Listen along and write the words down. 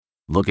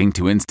Looking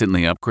to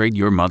instantly upgrade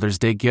your Mother's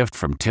Day gift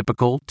from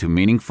typical to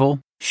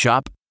meaningful?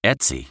 Shop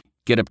Etsy.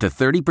 Get up to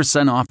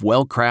 30% off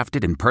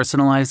well-crafted and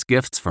personalized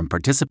gifts from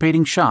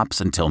participating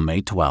shops until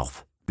May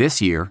 12th. This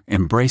year,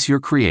 embrace your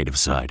creative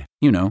side.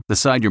 You know, the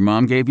side your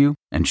mom gave you.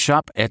 And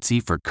shop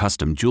Etsy for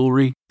custom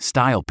jewelry,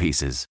 style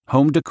pieces,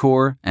 home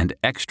decor, and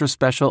extra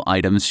special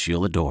items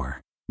she'll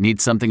adore.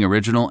 Need something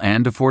original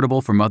and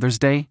affordable for Mother's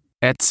Day?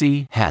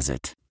 Etsy has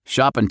it.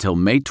 Shop until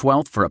May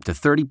 12th for up to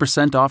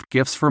 30% off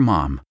gifts for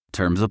mom.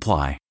 Terms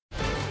apply.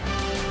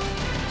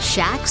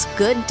 Shaq's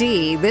good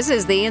D. This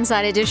is the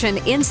Inside Edition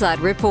Inside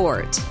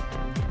Report.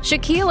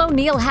 Shaquille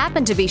O'Neal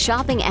happened to be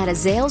shopping at a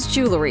Zales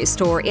jewelry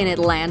store in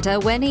Atlanta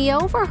when he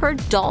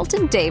overheard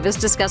Dalton Davis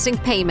discussing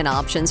payment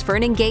options for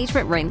an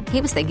engagement ring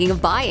he was thinking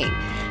of buying.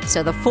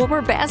 So the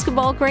former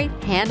basketball great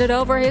handed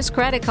over his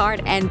credit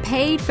card and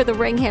paid for the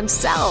ring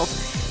himself.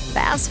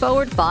 Fast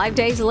forward 5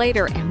 days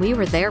later, and we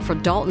were there for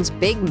Dalton's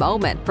big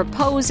moment,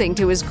 proposing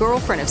to his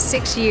girlfriend of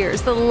 6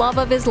 years, the love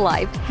of his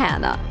life,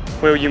 Hannah.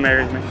 Will you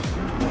marry me?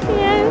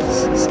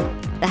 Yes.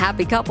 The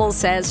happy couple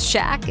says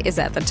Shaq is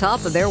at the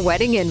top of their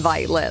wedding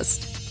invite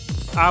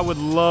list. I would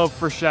love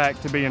for Shaq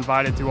to be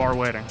invited to our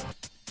wedding.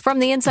 From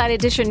the Inside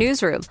Edition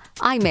newsroom,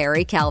 I'm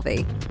Mary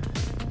Calvi.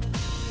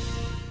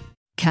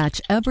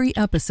 Catch every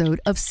episode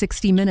of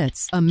 60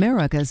 Minutes,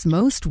 America's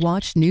most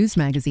watched news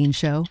magazine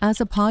show, as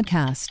a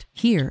podcast.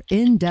 Hear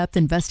in-depth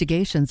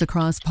investigations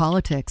across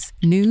politics,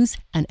 news,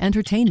 and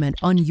entertainment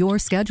on your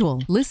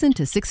schedule. Listen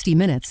to 60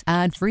 Minutes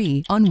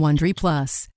ad-free on Wondery Plus.